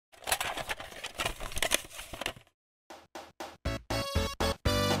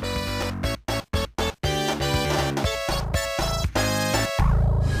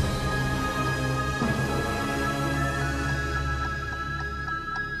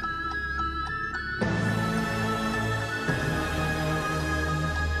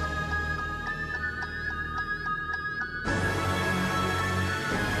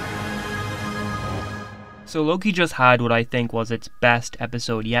So Loki just had what I think was its best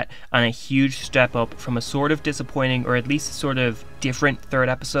episode yet, and a huge step up from a sort of disappointing, or at least sort of different third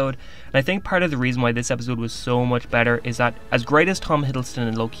episode. And I think part of the reason why this episode was so much better is that, as great as Tom Hiddleston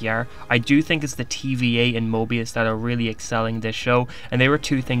and Loki are, I do think it's the TVA and Mobius that are really excelling this show, and they were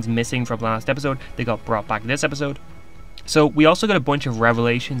two things missing from last episode. They got brought back this episode. So we also got a bunch of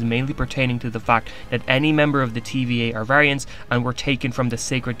revelations mainly pertaining to the fact that any member of the TVA are variants and were taken from the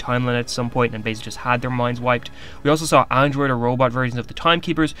sacred timeline at some point and basically just had their minds wiped. We also saw android or robot versions of the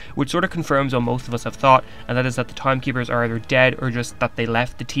Timekeepers, which sort of confirms what most of us have thought, and that is that the Timekeepers are either dead or just that they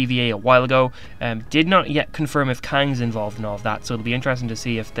left the TVA a while ago. Did not yet confirm if Kang's involved in all of that, so it'll be interesting to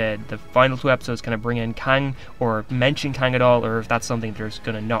see if the final two episodes kind of bring in Kang or mention Kang at all, or if that's something they're just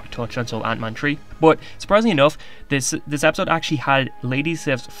going to not touch until Ant-Man 3. But surprisingly enough, this episode actually had Lady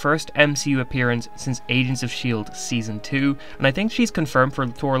Sif's first MCU appearance since Agents of S.H.I.E.L.D. Season 2, and I think she's confirmed for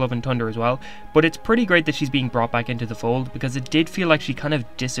Thor Love and Thunder as well, but it's pretty great that she's being brought back into the fold, because it did feel like she kind of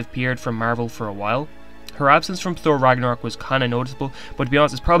disappeared from Marvel for a while. Her absence from Thor Ragnarok was kind of noticeable, but to be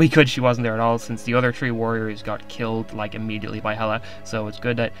honest, it's probably good she wasn't there at all, since the other three warriors got killed like immediately by Hela, so it's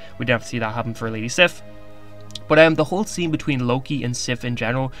good that we didn't have to see that happen for Lady Sif. But the whole scene between Loki and Sif in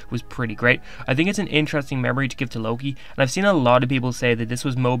general was pretty great. I think it's an interesting memory to give to Loki, and I've seen a lot of people say that this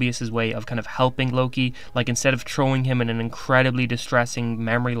was Mobius's way of kind of helping Loki, like instead of throwing him in an incredibly distressing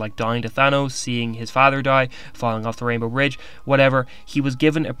memory like dying to Thanos, seeing his father die, falling off the Rainbow Bridge, whatever, he was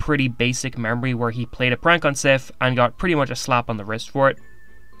given a pretty basic memory where he played a prank on Sif and got pretty much a slap on the wrist for it.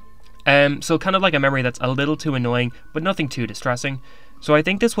 So kind of like a memory that's a little too annoying, but nothing too distressing. So I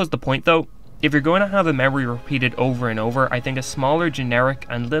think this was the point though. If you're going to have a memory repeated over and over, I think a smaller, generic,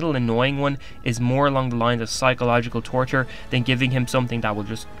 and little annoying one is more along the lines of psychological torture than giving him something that will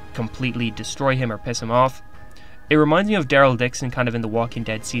just completely destroy him or piss him off. It reminds me of Daryl Dixon kind of in The Walking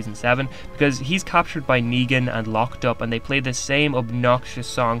Dead Season 7, because he's captured by Negan and locked up, and they play the same obnoxious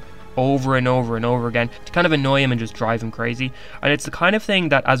song over and over and over again to kind of annoy him and just drive him crazy. And it's the kind of thing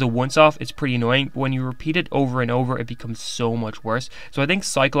that as a once-off it's pretty annoying, but when you repeat it over and over it becomes so much worse. So I think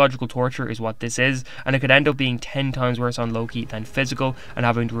psychological torture is what this is, and it could end up being 10 times worse on Loki than physical, and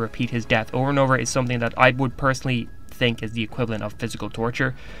having to repeat his death over and over is something that I would personally think is the equivalent of physical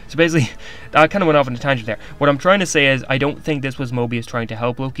torture. So basically, I kind of went off on a tangent there. What I'm trying to say is I don't think this was Mobius trying to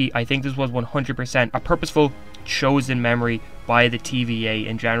help Loki. I think this was 100% a purposeful, chosen memory by the TVA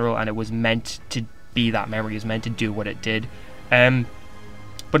in general, and it was meant to be that memory. It was meant to do what it did.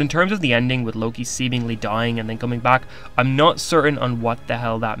 But in terms of the ending with Loki seemingly dying and then coming back, I'm not certain on what the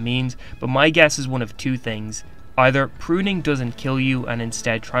hell that means, but my guess is one of two things. Either pruning doesn't kill you and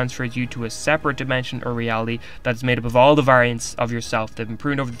instead transfers you to a separate dimension or reality that's made up of all the variants of yourself that have been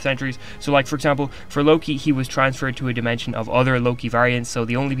pruned over the centuries. So like for example, for Loki, he was transferred to a dimension of other Loki variants, so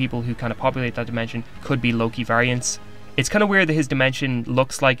the only people who kind of populate that dimension could be Loki variants. It's kind of weird that his dimension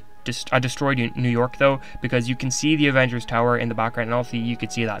looks like a destroyed New York though, because you can see the Avengers Tower in the background, and also you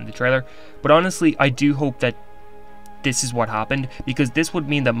could see that in the trailer. But honestly, I do hope that this is what happened, because this would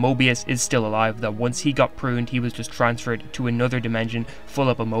mean that Mobius is still alive, that once he got pruned he was just transferred to another dimension full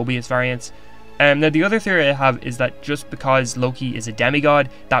up of Mobius variants. Now the other theory I have is that just because Loki is a demigod,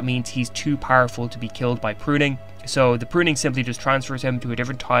 that means he's too powerful to be killed by pruning, so the pruning simply just transfers him to a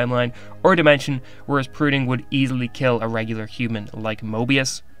different timeline or dimension, whereas pruning would easily kill a regular human like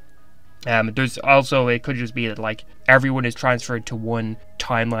Mobius. There's also, it could just be that like everyone is transferred to one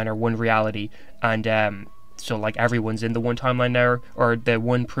timeline or one reality, and so like everyone's in the one timeline now, or the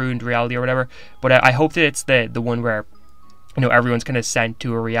one pruned reality or whatever. But I hope that it's the one where, you know, everyone's kind of sent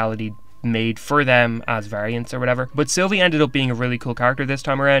to a reality made for them as variants or whatever. But Sylvie ended up being a really cool character this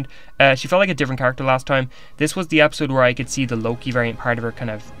time around. She felt like a different character last time. This was the episode where I could see the Loki variant part of her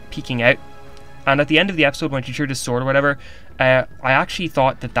kind of peeking out. And at the end of the episode, when she threw the sword or whatever, I actually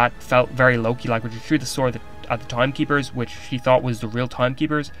thought that that felt very Loki-like, when she threw the sword at the Timekeepers, which she thought was the real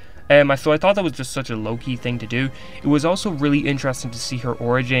Timekeepers. So I thought that was just such a Loki thing to do. It was also really interesting to see her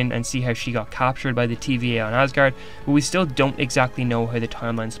origin and see how she got captured by the TVA on Asgard, but we still don't exactly know how the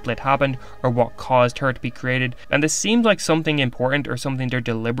timeline split happened or what caused her to be created, and this seems like something important or something they're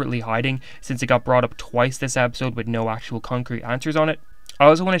deliberately hiding, since it got brought up twice this episode with no actual concrete answers on it. I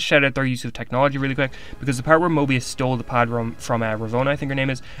also want to shout out their use of technology really quick, because the part where Mobius stole the pad from Ravonna, I think her name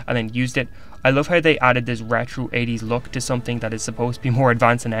is, and then used it, I love how they added this retro 80s look to something that is supposed to be more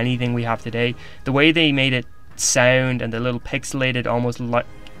advanced than anything we have today. The way they made it sound and the little pixelated, almost like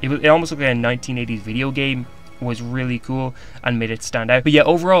it almost looked like a 1980s video game, was really cool and made it stand out. But yeah,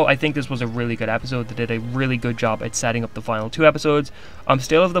 overall I think this was a really good episode. They did a really good job at setting up the final two episodes. I'm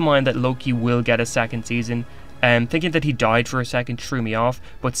still of the mind that Loki will get a second season. Thinking that he died for a second threw me off,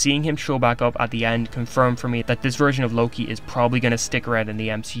 but seeing him show back up at the end confirmed for me that this version of Loki is probably going to stick around in the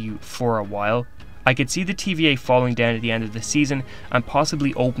MCU for a while. I could see the TVA falling down at the end of the season and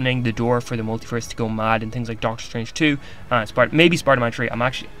possibly opening the door for the multiverse to go mad and things like Doctor Strange 2 and maybe Spider-Man 3.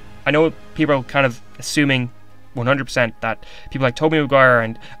 I know people are kind of assuming 100% that people like Tobey Maguire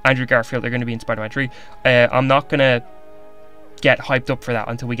and Andrew Garfield are going to be in Spider-Man 3. I'm not going to get hyped up for that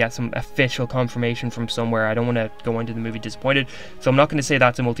until we get some official confirmation from somewhere. I don't want to go into the movie disappointed, so I'm not going to say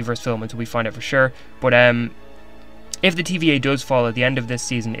that's a multiverse film until we find out for sure. But if the TVA does fall at the end of this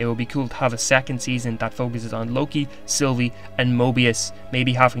season, it would be cool to have a second season that focuses on Loki, Sylvie, and Mobius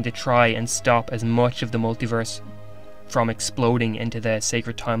maybe having to try and stop as much of the multiverse from exploding into the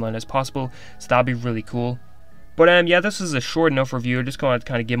sacred timeline as possible. So that'd be really cool. But yeah, this is a short enough review. I just going to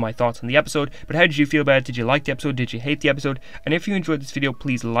kind of give my thoughts on the episode. But how did you feel about it? Did you like the episode? Did you hate the episode? And if you enjoyed this video,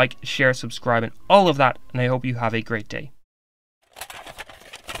 please like, share, subscribe, and all of that. And I hope you have a great day.